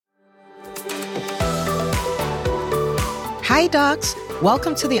Hi, docs.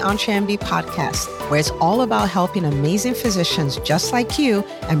 Welcome to the EntreMD podcast, where it's all about helping amazing physicians just like you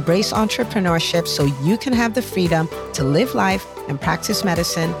embrace entrepreneurship so you can have the freedom to live life and practice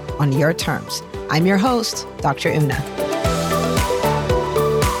medicine on your terms. I'm your host, Dr. Una.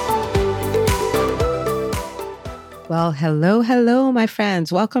 Well, hello, my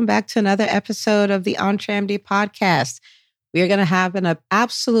friends. Welcome back to another episode of the EntreMD podcast. We are going to have an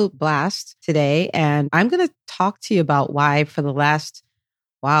absolute blast today, and I'm going to talk to you about why for the last,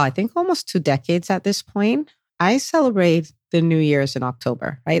 I think almost 2 decades at this point, I celebrate the New Year's in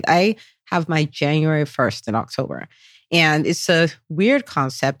October, right? I have my January 1st in October, and it's a weird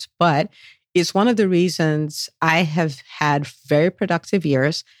concept, but it's one of the reasons I have had very productive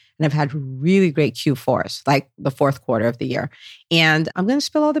years, and I've had really great Q4s, like the fourth quarter of the year. And I'm going to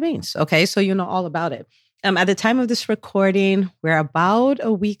spill all the beans, okay? So you know all about it. At the time of this recording, we're about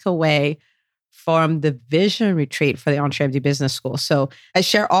a week away from the vision retreat for the EntreMD Business School. So I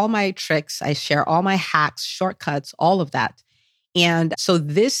share all my tricks, I share all my hacks, shortcuts, all of that. And so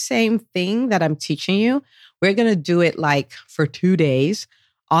this same thing that I'm teaching you, we're going to do it like for 2 days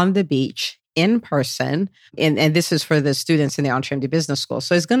on the beach in person. And this is for the students in the EntreMD Business School.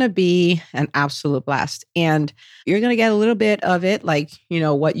 So it's going to be an absolute blast. And you're going to get a little bit of it, like,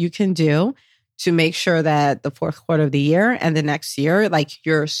 what you can do to make sure that the fourth quarter of the year and the next year, like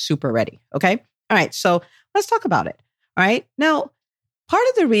you're super ready. Okay. All right. So let's talk about it. All right. Now, part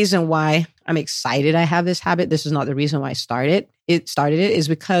of the reason why I'm excited I have this habit, this is not the reason why I started it is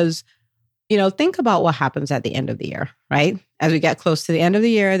because, think about what happens at the end of the year, right? As we get close to the end of the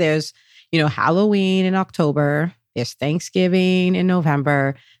year, there's, Halloween in October, there's Thanksgiving in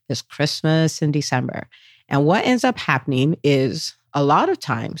November, there's Christmas in December. And what ends up happening is a lot of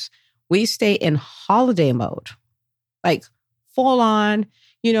times we stay in holiday mode, like full on,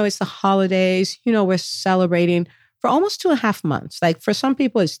 it's the holidays, we're celebrating for almost 2.5 months. Like for some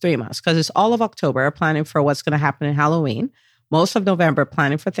people, it's 3 months because it's all of October planning for what's going to happen in Halloween, most of November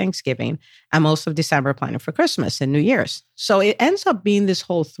planning for Thanksgiving, and most of December planning for Christmas and New Year's. So it ends up being this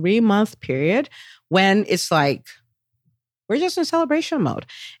whole 3-month period when it's like, we're just in celebration mode.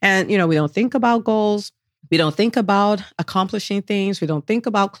 And, we don't think about goals. We don't think about accomplishing things. We don't think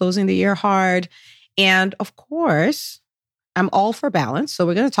about closing the year hard. And of course, I'm all for balance. So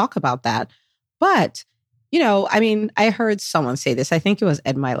we're going to talk about that. But, I heard someone say this. I think it was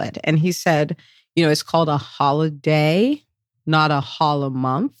Ed Milet. And he said, it's called a holiday, not a hollow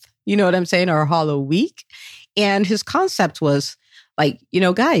month. You know what I'm saying? Or a hollow week. And his concept was like,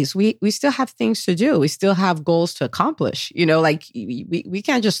 guys, we still have things to do. We still have goals to accomplish. We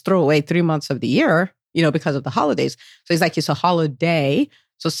can't just throw away 3 months of the year, because of the holidays. So he's like, it's a holiday.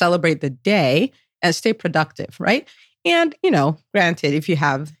 So celebrate the day and stay productive, right? And, granted, if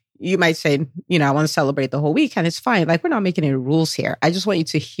you might say, I want to celebrate the whole week, and it's fine. Like, we're not making any rules here. I just want you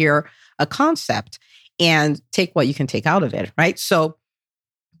to hear a concept and take what you can take out of it, right? So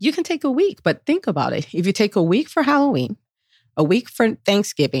you can take a week, but think about it. If you take a week for Halloween, a week for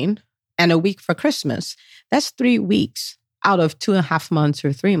Thanksgiving, and a week for Christmas, that's 3 weeks out of 2.5 months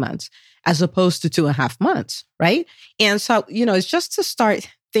or 3 months, as opposed to 2.5 months, right? And so, it's just to start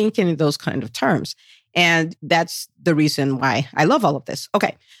thinking in those kind of terms. And that's the reason why I love all of this.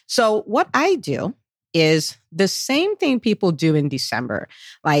 Okay, so what I do is the same thing people do in December,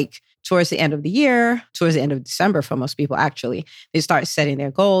 like towards the end of the year, towards the end of December for most people, actually, they start setting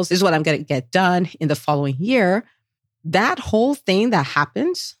their goals. This is what I'm going to get done in the following year. That whole thing that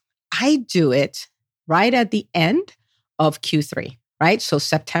happens, I do it right at the end of Q3, right? So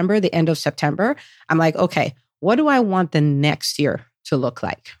September, the end of September, I'm like, okay, what do I want the next year to look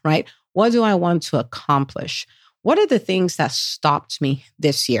like, right? What do I want to accomplish? What are the things that stopped me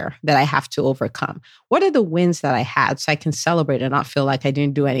this year that I have to overcome? What are the wins that I had so I can celebrate and not feel like I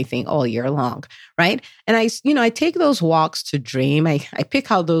didn't do anything all year long, right? And I take those walks to dream. I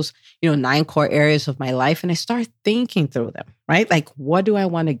pick out those, 9 core areas of my life and I start thinking through them, right? Like, what do I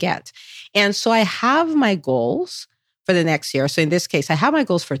want to get? And so I have my goals for the next year. So in this case, I have my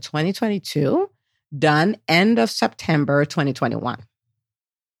goals for 2022 done end of September 2021.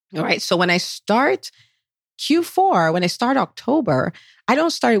 All right. So when I start Q4, when I start October, I don't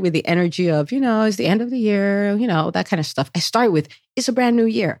start with the energy of, it's the end of the year, that kind of stuff. I start with, it's a brand new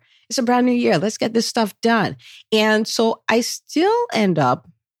year. It's a brand new year. Let's get this stuff done. And so I still end up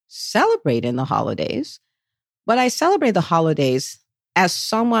celebrating the holidays, but I celebrate the holidays as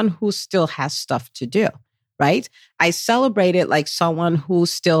someone who still has stuff to do, right? I celebrate it like someone who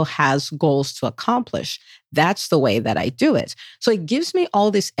still has goals to accomplish. That's the way that I do it. So it gives me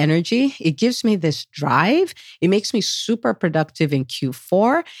all this energy. It gives me this drive. It makes me super productive in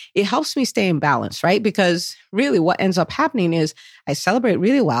Q4. It helps me stay in balance, right? Because really what ends up happening is I celebrate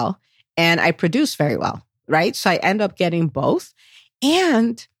really well and I produce very well, right? So I end up getting both.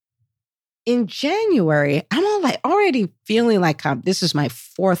 And in January, I'm already feeling like this is my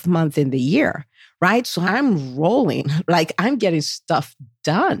fourth month in the year, right? So I'm rolling, like I'm getting stuff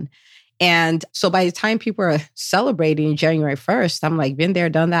done. And so by the time people are celebrating January 1st, I'm like, been there,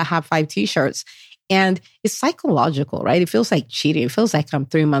 done that, have 5 t-shirts. And it's psychological, right? It feels like cheating. It feels like I'm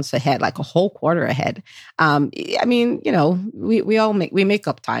 3 months ahead, like a whole quarter ahead. I mean, we make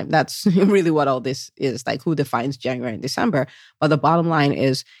up time. That's really what all this is, like who defines January and December. But the bottom line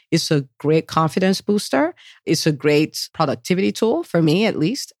is it's a great confidence booster. It's a great productivity tool for me, at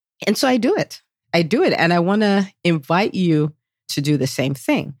least. And so I do it. And I want to invite you to do the same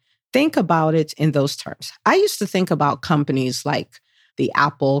thing. Think about it in those terms. I used to think about companies like the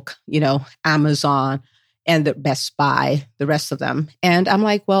Apple, Amazon, and the Best Buy, the rest of them. And I'm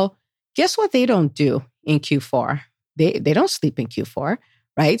like, well, guess what they don't do in Q4? They don't sleep in Q4,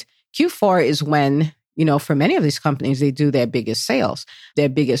 right? Q4 is when, for many of these companies, they do their biggest sales.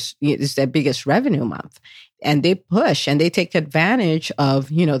 It's their biggest revenue month. And they push and they take advantage of,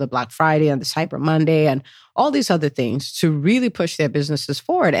 the Black Friday and the Cyber Monday and all these other things to really push their businesses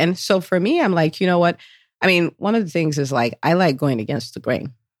forward. And so for me, I'm like, you know what? I mean, one of the things is like, I like going against the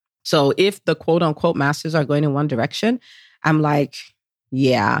grain. So if the quote unquote masses are going in one direction, I'm like,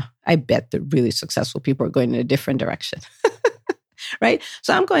 yeah, I bet the really successful people are going in a different direction. Right?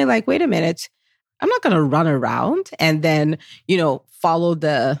 So I'm going like, wait a minute. I'm not going to run around and then, follow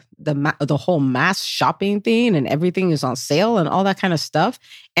the whole mass shopping thing and everything is on sale and all that kind of stuff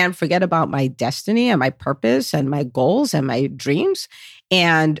and forget about my destiny and my purpose and my goals and my dreams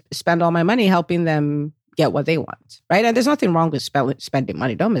and spend all my money helping them get what they want, right? And there's nothing wrong with spending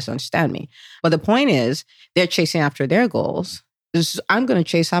money. Don't misunderstand me. But the point is they're chasing after their goals. I'm going to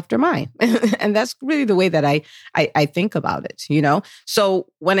chase after mine. And that's really the way that I think about it, So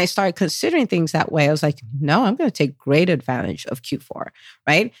when I started considering things that way, I was like, no, I'm going to take great advantage of Q4,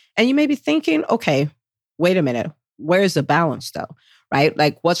 right? And you may be thinking, okay, wait a minute. Where's the balance though, right?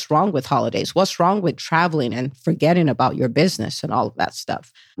 Like what's wrong with holidays? What's wrong with traveling and forgetting about your business and all of that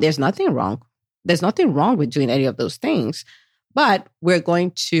stuff? There's nothing wrong. There's nothing wrong with doing any of those things, but we're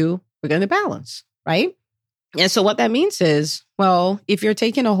going to balance, right? And so what that means is, well, if you're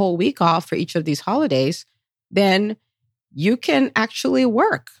taking a whole week off for each of these holidays, then you can actually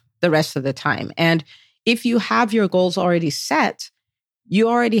work the rest of the time. And if you have your goals already set, you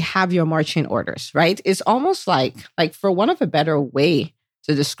already have your marching orders, right? It's almost like for one of a better way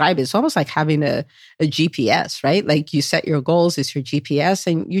to describe it, it's almost like having a GPS, right? Like you set your goals, it's your GPS,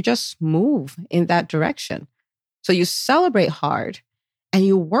 and you just move in that direction. So you celebrate hard and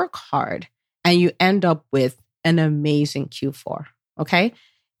you work hard and you end up with an amazing Q4, okay?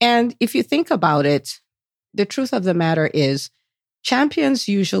 And if you think about it, the truth of the matter is champions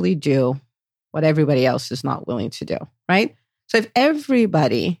usually do what everybody else is not willing to do, right? So if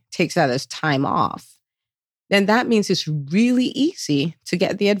everybody takes that as time off, then that means it's really easy to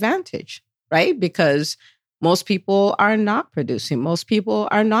get the advantage, right? Because most people are not producing. Most people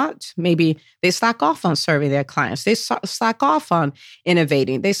are not, maybe they slack off on serving their clients. They slack off on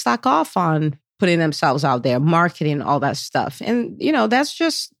innovating. They slack off on putting themselves out there, marketing, all that stuff. And, that's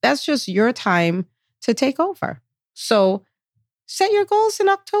just your time to take over. So set your goals in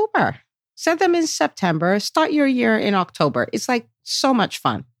October. Set them in September. Start your year in October. It's like so much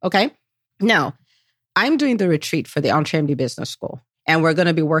fun. Okay. Now, I'm doing the retreat for the EntreMD Business School, and we're going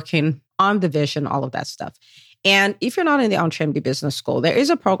to be working on the vision, all of that stuff. And if you're not in the EntreMD Business School, there is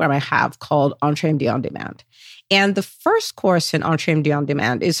a program I have called EntreMD On Demand. And the first course in EntreMD On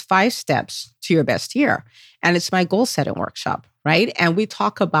Demand is 5 steps to your best year. And it's my goal setting workshop, right? And we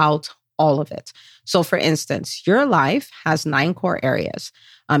talk about all of it. So for instance, your life has 9 core areas.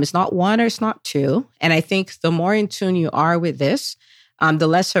 It's not 1 or it's not 2. And I think the more in tune you are with this, the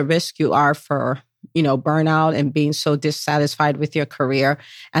less at risk you are for burnout and being so dissatisfied with your career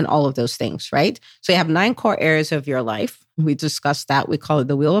and all of those things, right? So you have 9 core areas of your life. We discussed that. We call it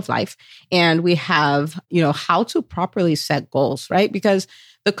the wheel of life. And we have, how to properly set goals, right? Because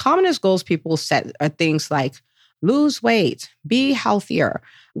the commonest goals people set are things like lose weight, be healthier,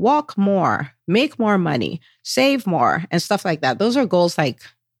 walk more, make more money, save more, and stuff like that. Those are goals like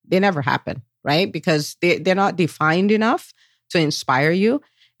they never happen, right? Because they're not defined enough to inspire you.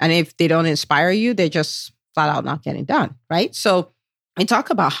 And if they don't inspire you, they're just flat out not getting done, right? So we talk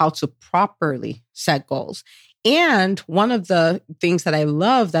about how to properly set goals. And one of the things that I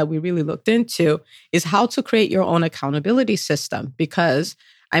love that we really looked into is how to create your own accountability system. Because,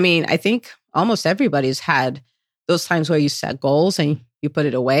 I think almost everybody's had those times where you set goals and you put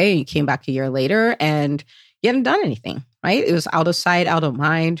it away and you came back a year later and you hadn't done anything, right? It was out of sight, out of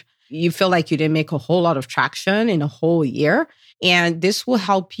mind. You feel like you didn't make a whole lot of traction in a whole year. And this will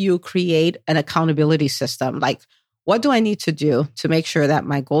help you create an accountability system. Like, what do I need to do to make sure that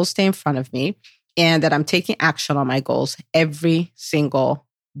my goals stay in front of me and that I'm taking action on my goals every single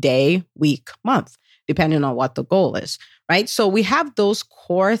day, week, month, depending on what the goal is, right? So we have those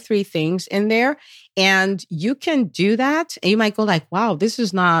core 3 things in there, and you can do that. And you might go like, wow, this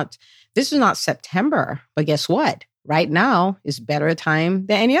is not September, but guess what? Right now is better a time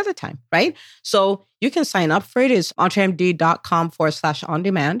than any other time, right? So you can sign up for it. It's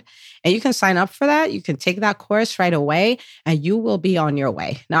entremd.com/on-demand. And you can sign up for that. You can take that course right away and you will be on your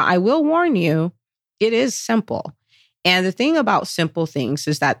way. Now, I will warn you, it is simple. And the thing about simple things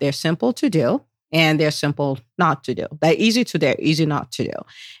is that they're simple to do and they're simple not to do. They're easy to do, easy not to do.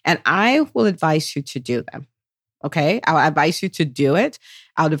 And I will advise you to do them. Okay, I'll advise you to do it.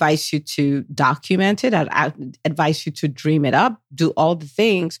 I'll advise you to document it. I'll advise you to dream it up, do all the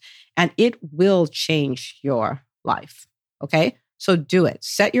things, and it will change your life. Okay, so do it.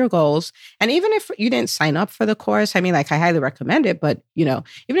 Set your goals. And even if you didn't sign up for the course, I highly recommend it. But, even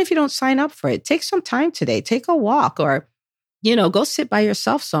if you don't sign up for it, take some time today. Take a walk or, go sit by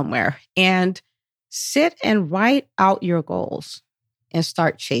yourself somewhere and sit and write out your goals and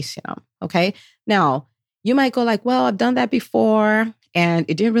start chasing them. Okay, now, you might go like, well, I've done that before and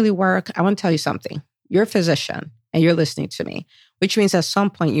it didn't really work. I want to tell you something. You're a physician and you're listening to me, which means at some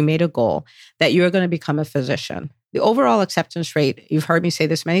point you made a goal that you're going to become a physician. The overall acceptance rate, you've heard me say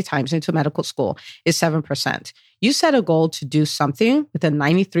this many times, into medical school is 7%. You set a goal to do something with a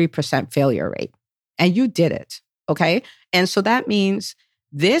 93% failure rate and you did it. Okay. And so that means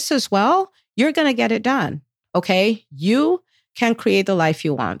this as well, you're going to get it done. Okay. You can create the life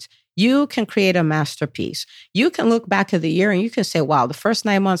you want. You can create a masterpiece. You can look back at the year and you can say, wow, the first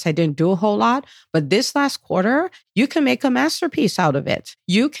 9 months I didn't do a whole lot, but this last quarter, you can make a masterpiece out of it.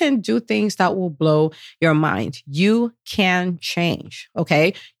 You can do things that will blow your mind. You can change,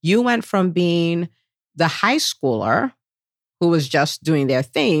 okay? You went from being the high schooler who was just doing their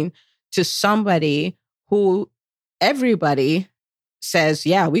thing to somebody who everybody says,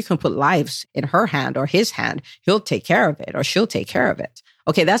 yeah, we can put lives in her hand or his hand. He'll take care of it or she'll take care of it.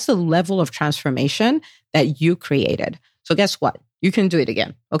 Okay, that's the level of transformation that you created. So guess what? You can do it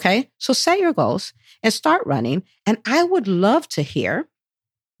again, okay? So set your goals and start running. And I would love to hear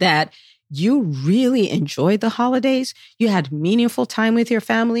that you really enjoyed the holidays. You had meaningful time with your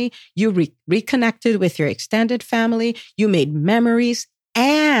family. You reconnected with your extended family. You made memories.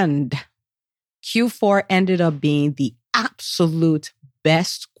 And Q4 ended up being the absolute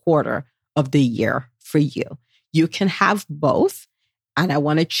best quarter of the year for you. You can have both. And I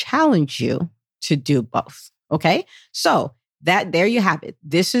want to challenge you to do both. Okay. So there you have it.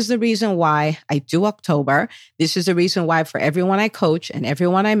 This is the reason why I do October. This is the reason why for everyone I coach and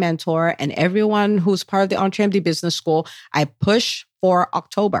everyone I mentor and everyone who's part of the EntreMD Business School, I push for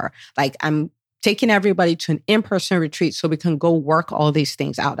October. Like I'm taking everybody to an in-person retreat so we can go work all these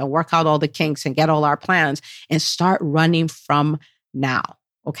things out and work out all the kinks and get all our plans and start running from now.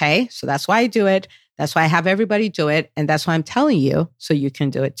 Okay. So that's why I do it. That's why I have everybody do it. And that's why I'm telling you so you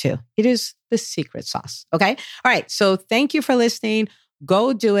can do it too. It is the secret sauce. Okay. All right. So thank you for listening.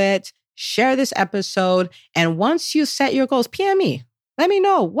 Go do it. Share this episode. And once you set your goals, PM me. Let me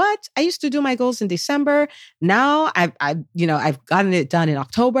know what I used to do my goals in December. Now I've gotten it done in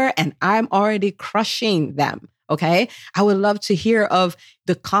October and I'm already crushing them. Okay. I would love to hear of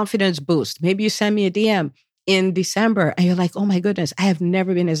the confidence boost. Maybe you send me a DM in December and you're like, oh my goodness, I have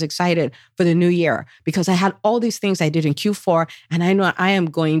never been as excited for the new year because I had all these things I did in Q4 and I know I'm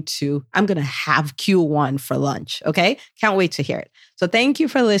going to have Q1 for lunch. Okay. Can't wait to hear it. So thank you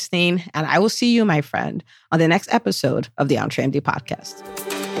for listening. And I will see you, my friend, on the next episode of the EntreMD podcast.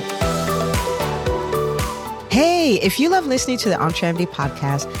 Hey, if you love listening to the EntreMD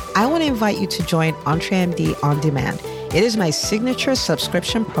podcast, I want to invite you to join EntreMD On Demand. It is my signature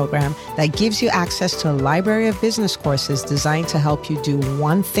subscription program that gives you access to a library of business courses designed to help you do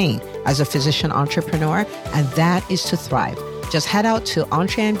one thing as a physician entrepreneur, and that is to thrive. Just head out to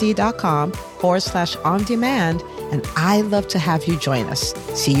entremd.com/on-demand, and I'd love to have you join us.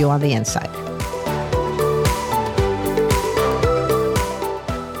 See you on the inside.